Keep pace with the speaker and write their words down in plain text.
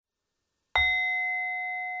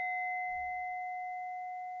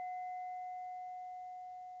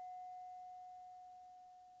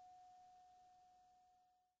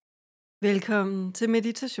Velkommen til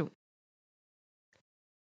meditation.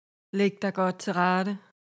 Læg dig godt til rette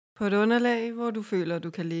på et underlag, hvor du føler,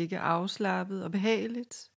 du kan ligge afslappet og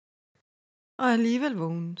behageligt, og alligevel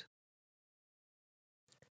vågent.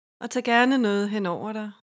 Og tag gerne noget hen over dig,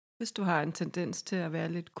 hvis du har en tendens til at være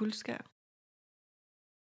lidt kuldskær.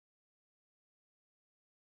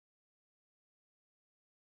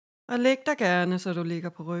 Og læg dig gerne, så du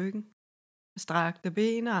ligger på ryggen, med strakte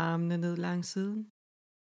ben og armene ned langs siden.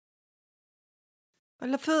 Og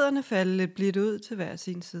lad fødderne falde lidt blidt ud til hver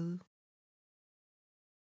sin side.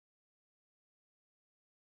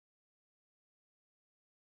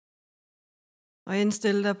 Og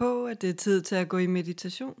indstil dig på, at det er tid til at gå i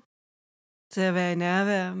meditation. Til at være i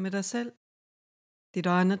nærvær med dig selv, dit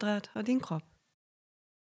åndedræt og din krop.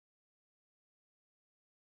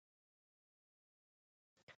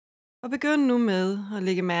 Og begynd nu med at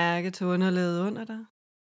lægge mærke til underlaget under dig.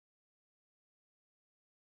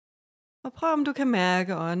 Og prøv om du kan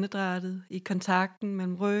mærke åndedrættet i kontakten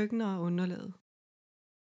mellem ryggen og underlaget.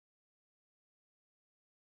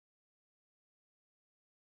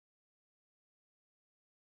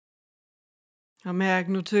 Og mærk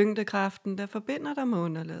nu tyngdekraften, der forbinder dig med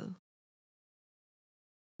underlaget.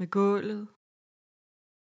 Med gulvet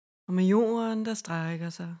og med jorden, der strækker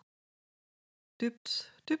sig dybt,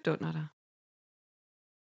 dybt under dig.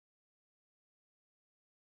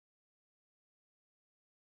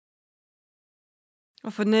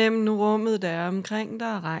 Og fornem nu rummet, der er omkring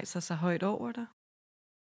dig og rejser sig højt over dig.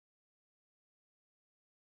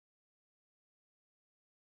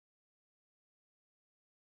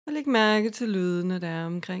 Og læg mærke til lydene, der er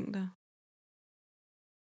omkring dig.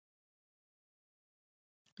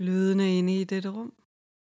 Lydene inde i dette rum.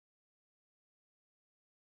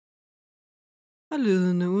 Og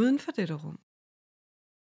lydene uden for dette rum.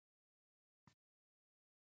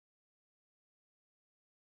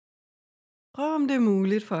 Prøv om det er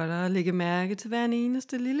muligt for dig at lægge mærke til hver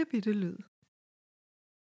eneste lille bitte lyd,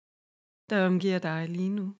 der omgiver dig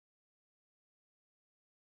lige nu.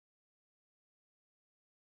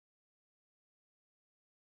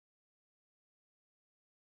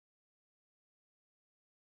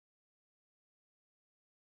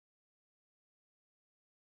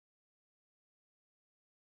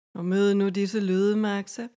 Og mød nu disse lyde med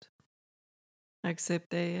accept. Accept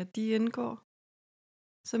af, at de indgår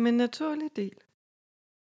som en naturlig del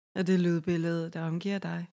af det lydbillede, der omgiver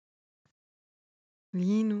dig.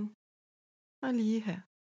 Lige nu og lige her.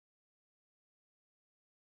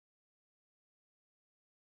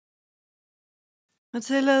 Og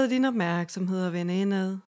tillad din opmærksomhed at vende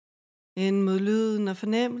indad, ind mod lyden og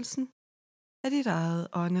fornemmelsen af dit eget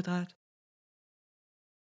åndedræt.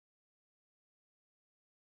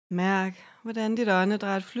 Mærk, hvordan dit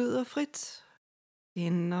åndedræt flyder frit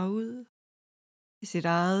ind og ud i sit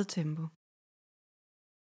eget tempo.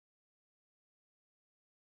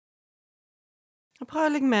 Og prøv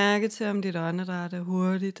at lægge mærke til, om dit åndedræt er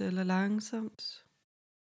hurtigt eller langsomt.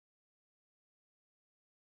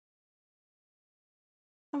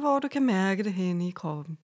 Og hvor du kan mærke det henne i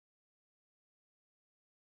kroppen.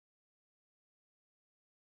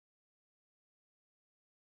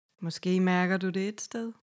 Måske mærker du det et sted.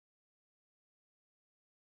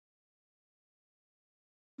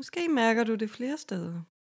 Måske mærker du det flere steder.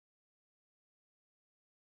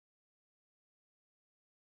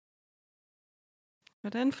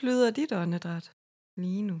 Hvordan flyder dit åndedræt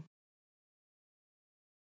lige nu?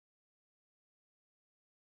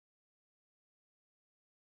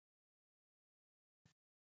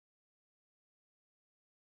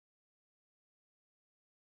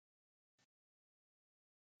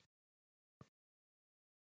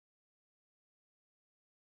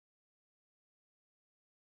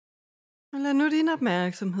 Og lad nu din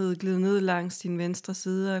opmærksomhed glide ned langs din venstre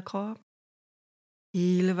side af kroppen.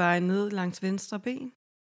 Hele vejen ned langs venstre ben.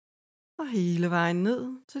 Og hele vejen ned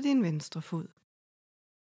til din venstre fod.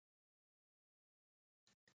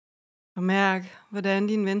 Og mærk, hvordan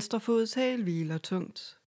din venstre fods hæl hviler tungt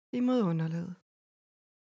imod underlaget.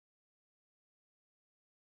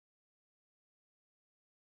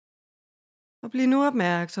 Og bliv nu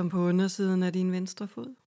opmærksom på undersiden af din venstre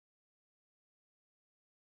fod.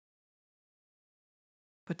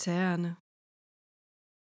 På tæerne.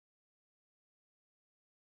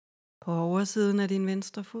 På oversiden af din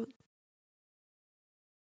venstre fod.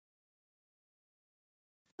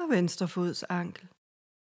 Og venstre fods ankel.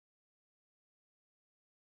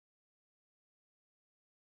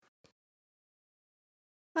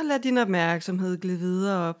 Og lad din opmærksomhed glide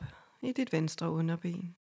videre op i dit venstre underben.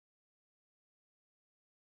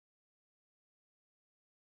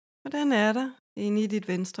 Hvordan er der inde i dit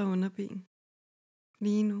venstre underben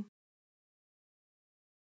lige nu?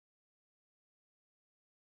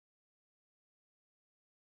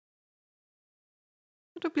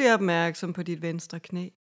 Du bliver opmærksom på dit venstre knæ.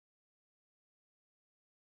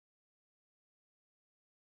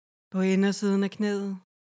 På indersiden af knæet.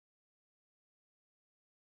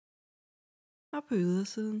 Og på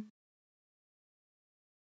ydersiden.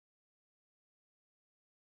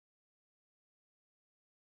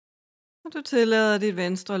 Og du tillader dit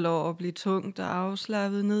venstre lår at blive tungt og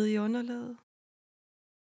afslappet ned i underlaget.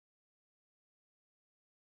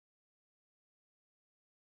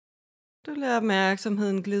 Du lader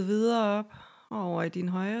opmærksomheden glide videre op og over i din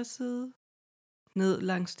højre side, ned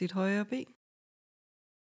langs dit højre ben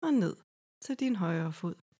og ned til din højre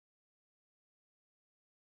fod.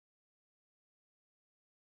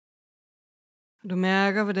 Du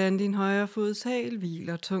mærker, hvordan din højre fods hæl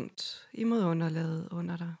hviler tungt imod underlaget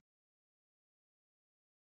under dig.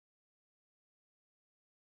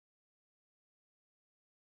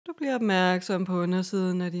 Du bliver opmærksom på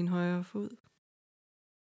undersiden af din højre fod.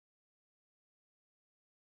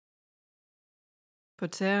 På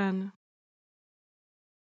tæerne.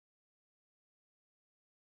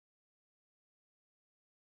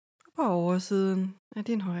 Og på oversiden af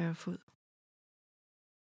din højre fod.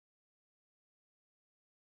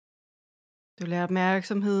 Du lader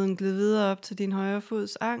opmærksomheden glide videre op til din højre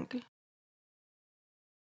fods ankel.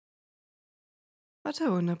 Og til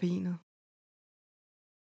underbenet.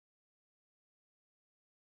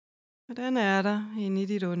 Hvordan er der inde i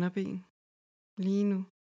dit underben lige nu?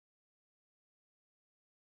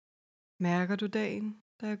 Mærker du dagen,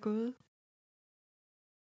 der er gået?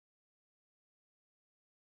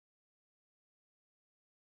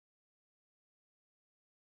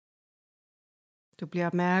 Du bliver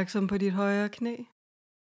opmærksom på dit højre knæ.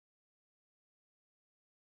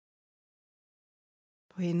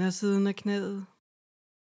 På indersiden af knæet.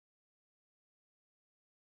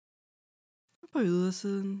 Og på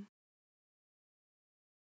ydersiden.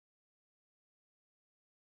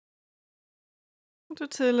 Du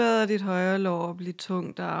tillader dit højre lår at blive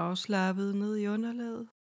tungt og afslappet ned i underlaget.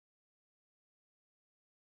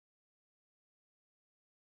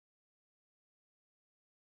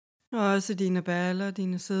 Og også dine baller,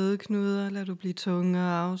 dine sædeknuder, lader du blive tunge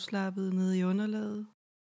og afslappet ned i underlaget.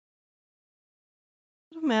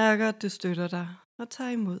 Du mærker, at det støtter dig og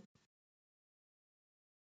tager imod.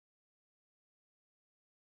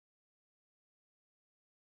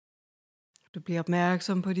 Du bliver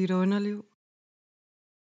opmærksom på dit underliv.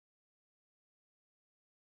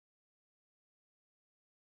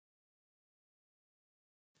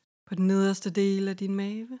 På den nederste del af din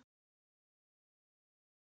mave.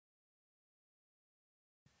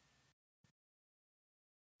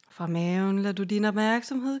 Fra maven lader du din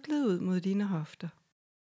opmærksomhed glide ud mod dine hofter.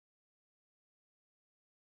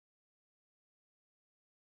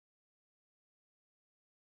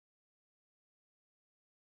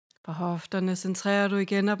 Fra hofterne centrerer du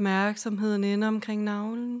igen opmærksomheden inde omkring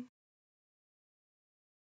navlen.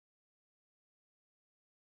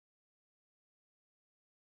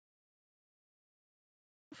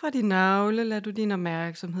 Fra din navle lader du din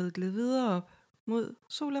opmærksomhed glide videre op mod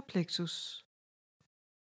solar plexus.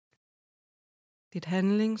 Dit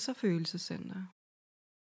handlings- og følelsescenter.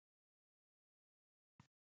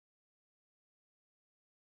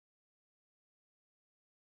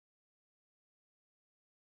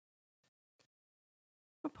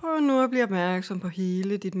 Og prøv nu at blive opmærksom på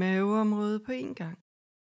hele dit maveområde på en gang.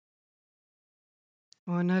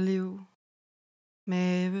 Underliv,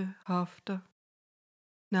 mave, hofter,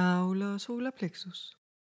 navle og solar plexus.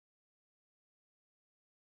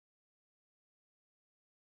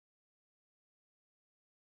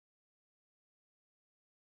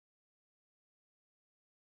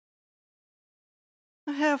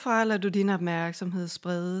 Og herfra lader du din opmærksomhed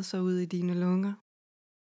sprede sig ud i dine lunger.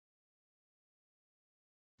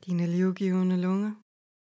 Dine livgivende lunger.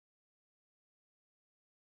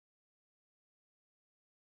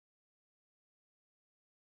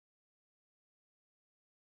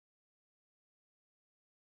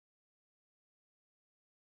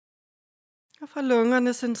 Og fra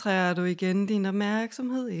lungerne centrerer du igen din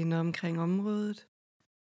opmærksomhed inde omkring området,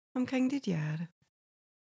 omkring dit hjerte.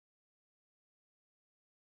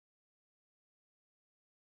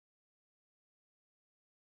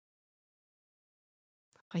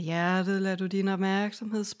 Fra hjertet lader du din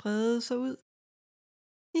opmærksomhed sprede sig ud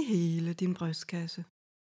i hele din brystkasse.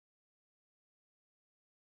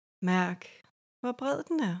 Mærk, hvor bred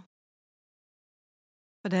den er.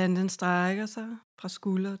 Hvordan den strækker sig fra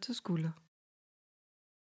skulder til skulder.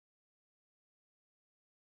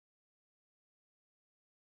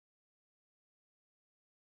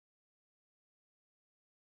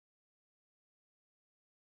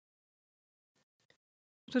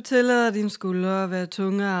 Du tillader dine skuldre at være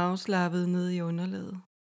tunge og afslappet ned i underlaget.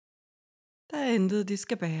 Der er intet, de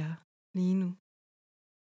skal bære lige nu.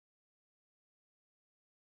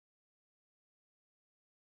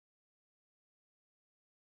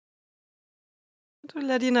 Du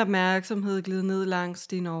lader din opmærksomhed glide ned langs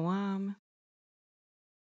dine overarme.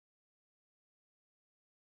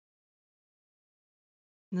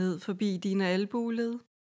 Ned forbi dine albueled.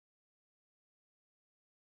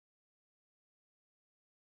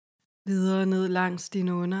 Videre ned langs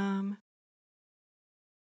dine underarme.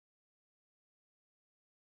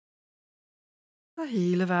 Og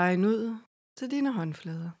hele vejen ud til dine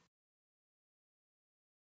håndflader.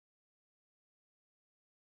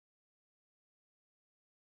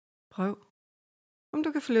 Prøv, om du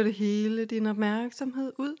kan flytte hele din opmærksomhed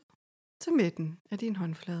ud til midten af dine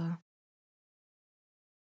håndflader.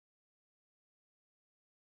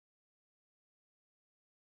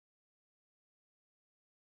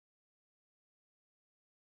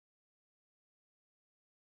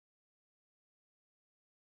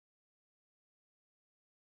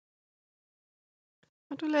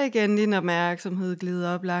 Og du lader igen din opmærksomhed glide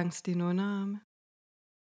op langs dine underarme.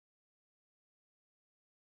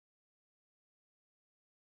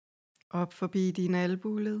 Op forbi dine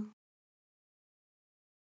albueled.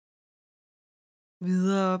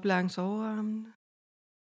 Videre op langs overarmene.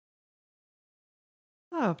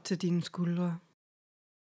 Og op til dine skuldre.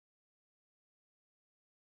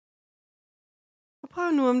 Og prøv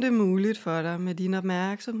nu, om det er muligt for dig med din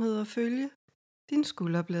opmærksomhed at følge din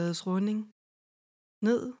skulderblades runding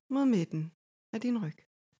ned mod midten af din ryg.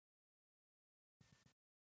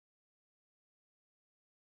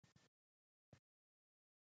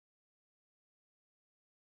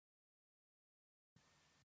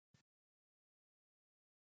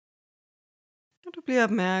 Og du bliver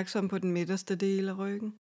opmærksom på den midterste del af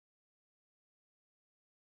ryggen.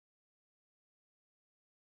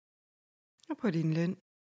 Og på din lænd.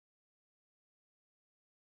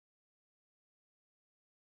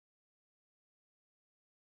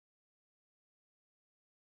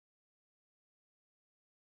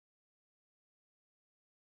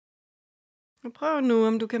 Og prøv nu,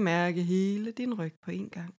 om du kan mærke hele din ryg på en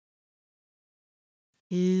gang.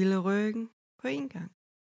 Hele ryggen på en gang.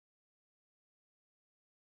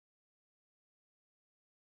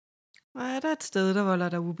 Og er der et sted, der volder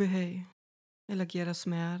dig ubehag, eller giver dig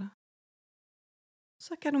smerter,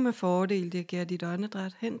 så kan du med fordel dirigere dit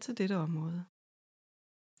åndedræt hen til dette område.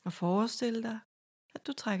 Og forestil dig, at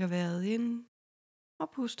du trækker vejret ind og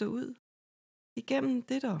puster ud igennem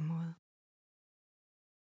dette område.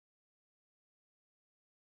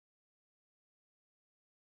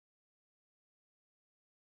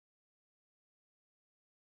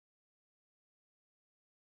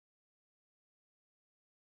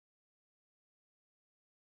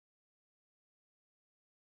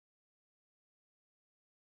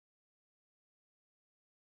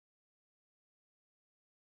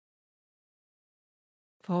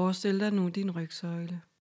 Forestil dig nu din rygsøjle.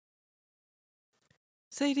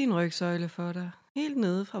 Se din rygsøjle for dig, helt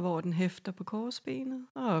nede fra hvor den hæfter på korsbenet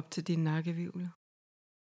og op til din nakkehvivle.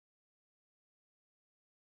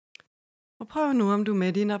 Og prøv nu, om du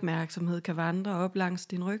med din opmærksomhed kan vandre op langs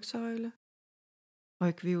din rygsøjle,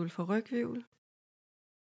 ryghvivl for ryghvivl,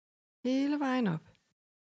 hele vejen op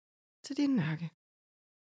til din nakke.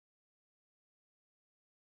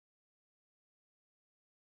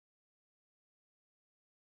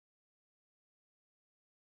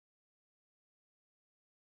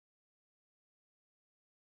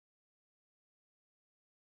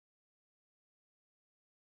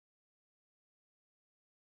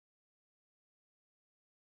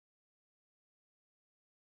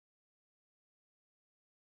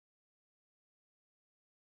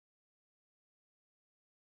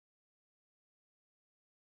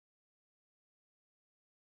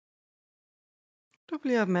 Du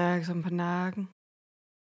bliver opmærksom på nakken,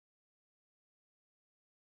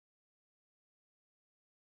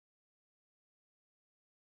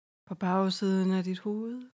 på bagsiden af dit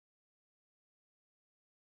hoved,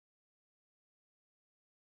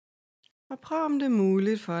 og prøv, om det er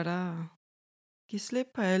muligt for dig at give slip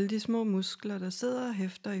på alle de små muskler, der sidder og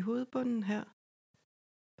hæfter i hovedbunden her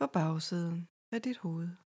på bagsiden af dit hoved.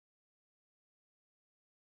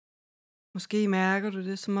 Måske mærker du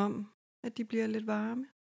det som om, at de bliver lidt varme.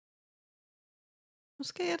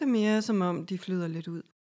 Måske er det mere som om, de flyder lidt ud.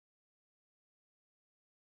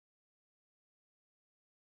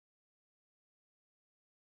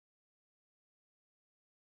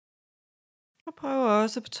 Og prøv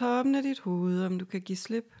også på toppen af dit hoved, om du kan give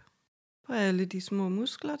slip på alle de små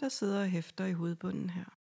muskler, der sidder og hæfter i hovedbunden her.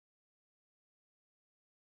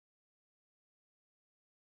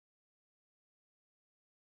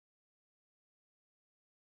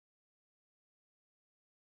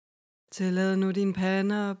 Tillad nu din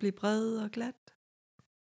pande at blive bred og glat.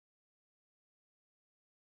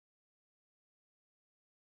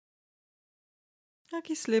 Og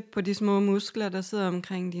giv slip på de små muskler, der sidder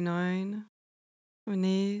omkring dine øjne og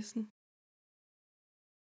næsen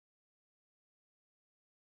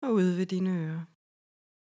og ud ved dine ører.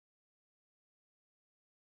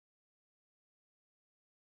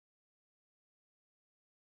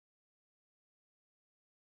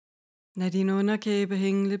 Lad din underkæbe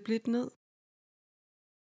hænge lidt blidt ned.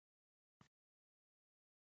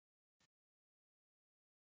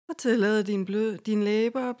 Og tillad din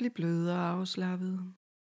læber at blive bløde og afslappet.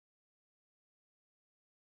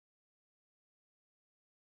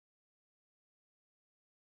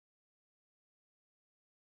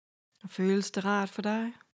 Og føles det rart for dig,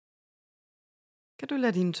 kan du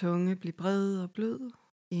lade din tunge blive bred og blød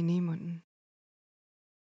inde i munden.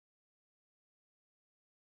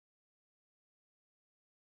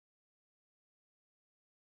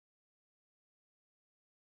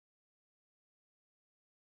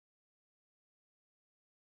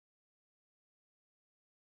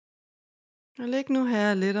 Og læg nu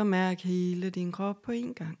her lidt og mærk hele din krop på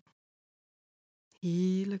en gang.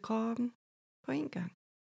 Hele kroppen på en gang.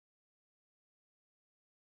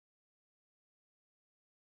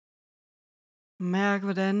 Mærk,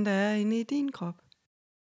 hvordan det er inde i din krop,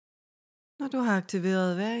 når du har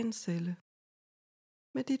aktiveret hver en celle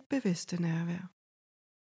med dit bevidste nærvær.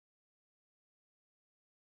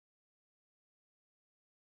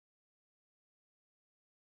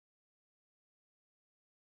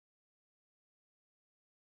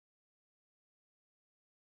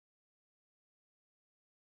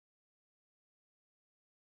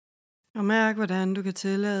 Og mærk, hvordan du kan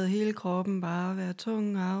tillade hele kroppen bare at være tung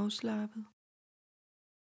og afslappet.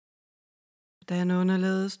 Hvordan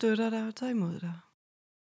underlaget støtter dig og tager imod dig.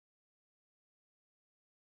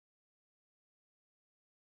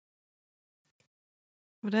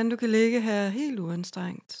 Hvordan du kan ligge her helt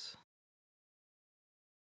uanstrengt.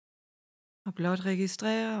 Og blot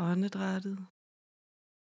registrere åndedrættet,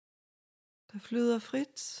 der flyder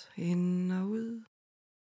frit ind og ud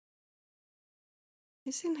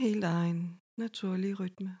i sin helt egen naturlige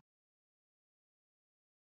rytme.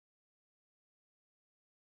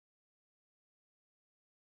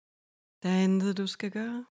 Der er intet du skal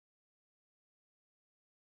gøre,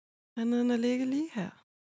 andet end at ligge lige her,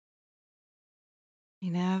 i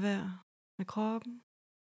nærvær med kroppen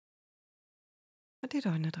og dit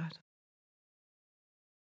åndedræt.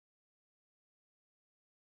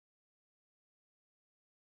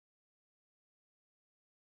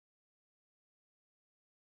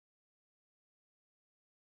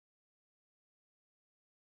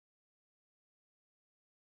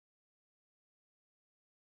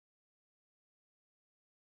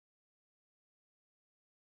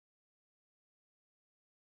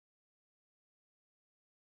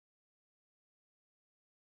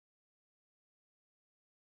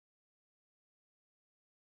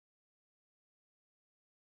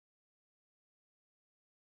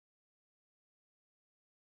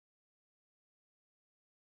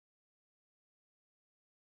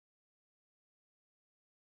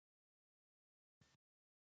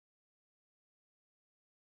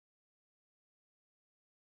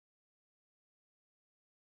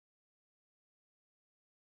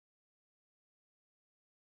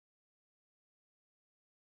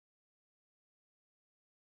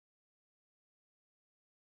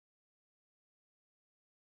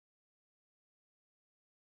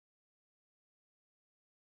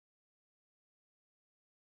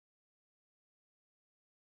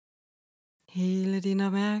 Hele din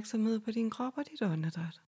opmærksomhed på din krop og dit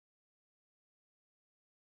åndedræt.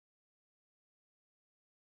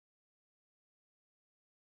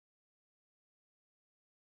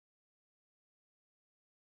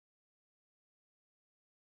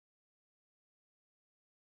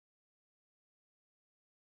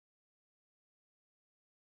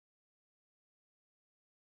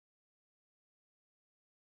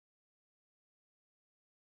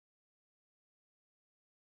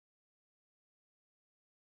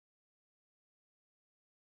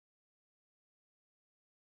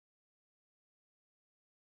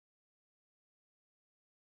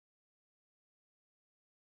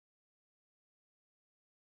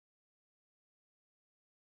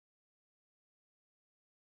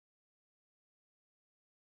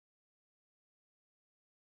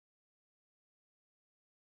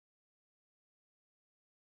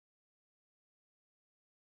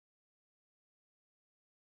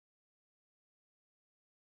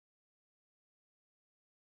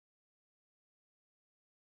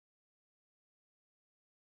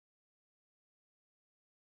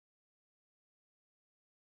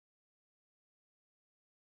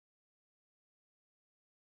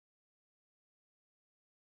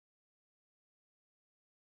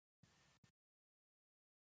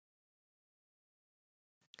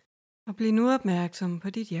 Og bliv nu opmærksom på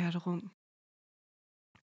dit hjerterum.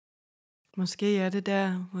 Måske er det der,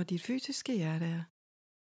 hvor dit fysiske hjerte er.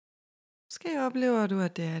 Måske oplever du,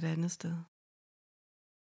 at det er et andet sted.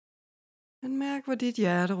 Men mærk, hvor dit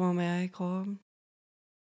hjerterum er i kroppen.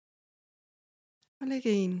 Og læg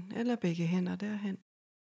en eller begge hænder derhen.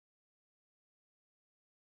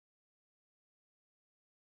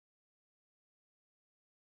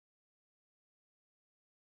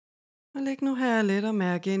 Og læg nu her let og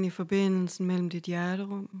mærke ind i forbindelsen mellem dit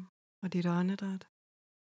hjerterum og dit åndedræt.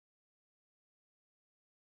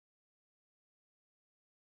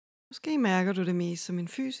 Måske mærker du det mest som en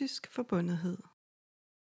fysisk forbundethed.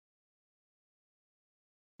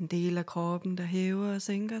 En del af kroppen, der hæver og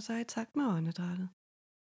sænker sig i takt med åndedrættet.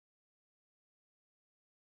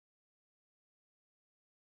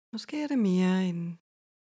 Måske er det mere en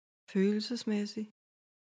følelsesmæssig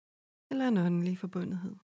eller en åndelig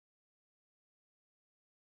forbundethed.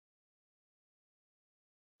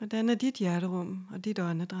 Hvordan er dit hjerterum og dit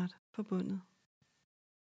åndedræt forbundet?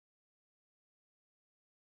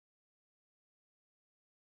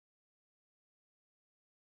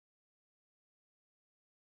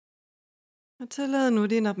 Og tillad nu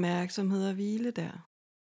din opmærksomhed at hvile der.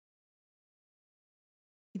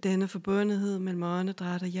 I denne forbundethed mellem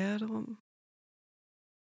åndedræt og hjerterum.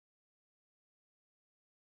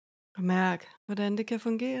 Og mærk, hvordan det kan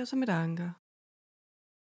fungere som et anker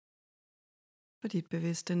for dit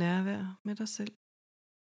bevidste nærvær med dig selv.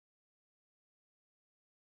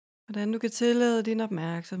 Hvordan du kan tillade din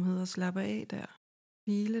opmærksomhed at slappe af der,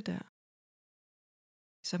 hvile der,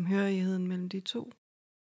 i samhørigheden mellem de to,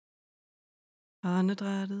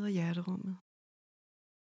 åndedrættet og hjerterummet.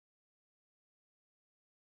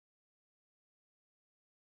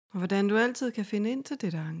 Og hvordan du altid kan finde ind til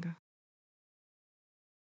dette anker.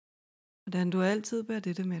 Hvordan du altid bærer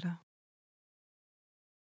dette med dig.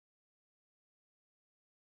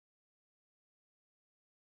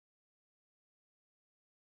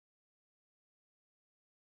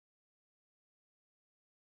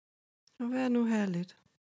 Og vær nu her lidt.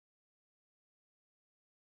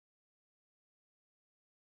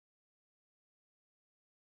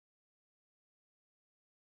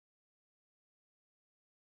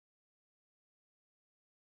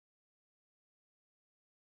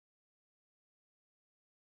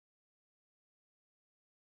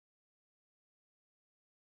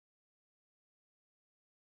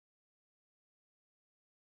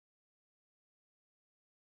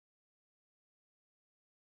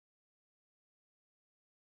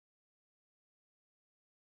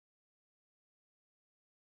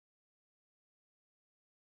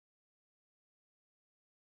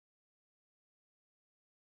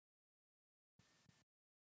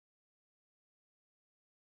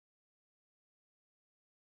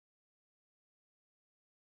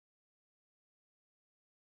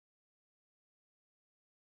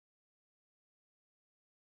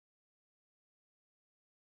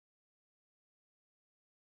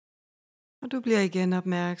 Og du bliver igen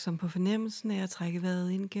opmærksom på fornemmelsen af at trække vejret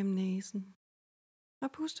ind gennem næsen og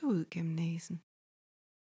puste ud gennem næsen.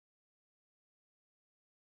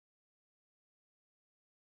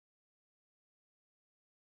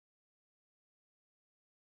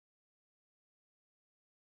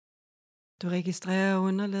 Du registrerer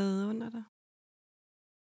underlaget under dig.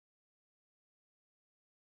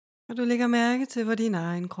 Og du lægger mærke til, hvor din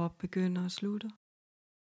egen krop begynder og slutter.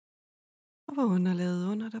 Og hvor underlaget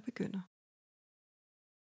under dig begynder.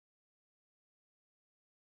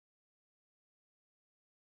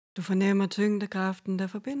 Du fornemmer tyngdekraften, der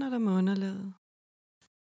forbinder dig med underlaget.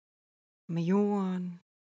 Med jorden,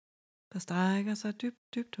 der strækker sig dybt,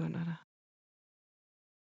 dybt under dig.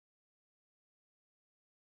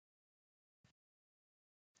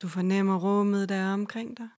 Du fornemmer rummet, der er omkring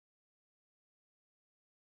dig.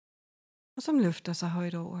 Og som løfter sig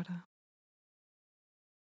højt over dig.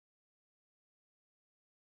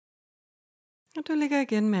 Og du lægger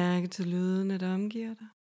igen mærke til lydene, der omgiver dig.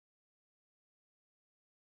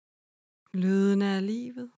 Lydene af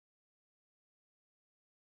livet,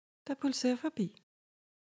 der pulserer forbi.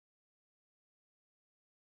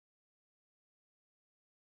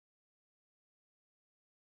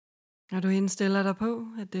 Og du indstiller dig på,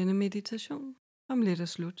 at denne meditation om lidt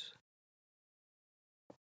er slut.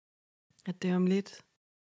 At det om lidt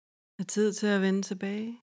er tid til at vende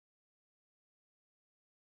tilbage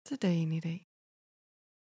til dagen i dag.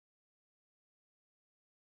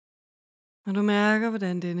 Og du mærker,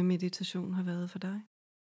 hvordan denne meditation har været for dig.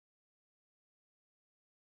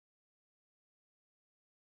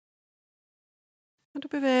 Og du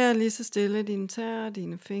bevæger lige så stille dine tæer og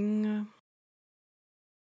dine fingre.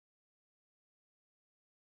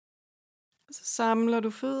 Så samler du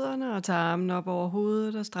fødderne og tager armen op over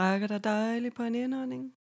hovedet og strækker dig dejligt på en indånding.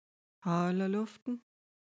 Holder luften.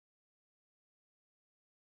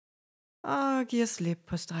 Og giver slip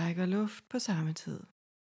på stræk og luft på samme tid.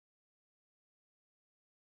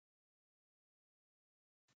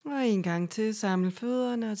 Og en gang til samle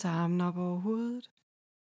fødderne og tage armen op over hovedet.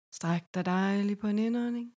 Stræk dig dejligt på en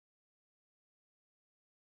indånding.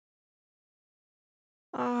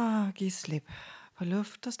 Og giv slip på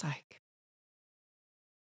luft og stræk.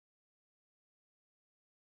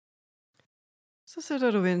 Så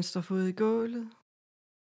sætter du venstre fod i gulvet.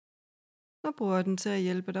 Og bruger den til at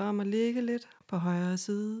hjælpe dig om at ligge lidt på højre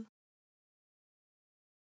side.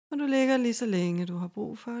 Og du ligger lige så længe du har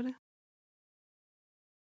brug for det.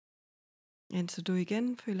 Indtil du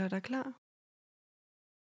igen føler dig klar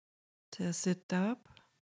til at sætte dig op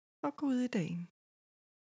og gå ud i dagen.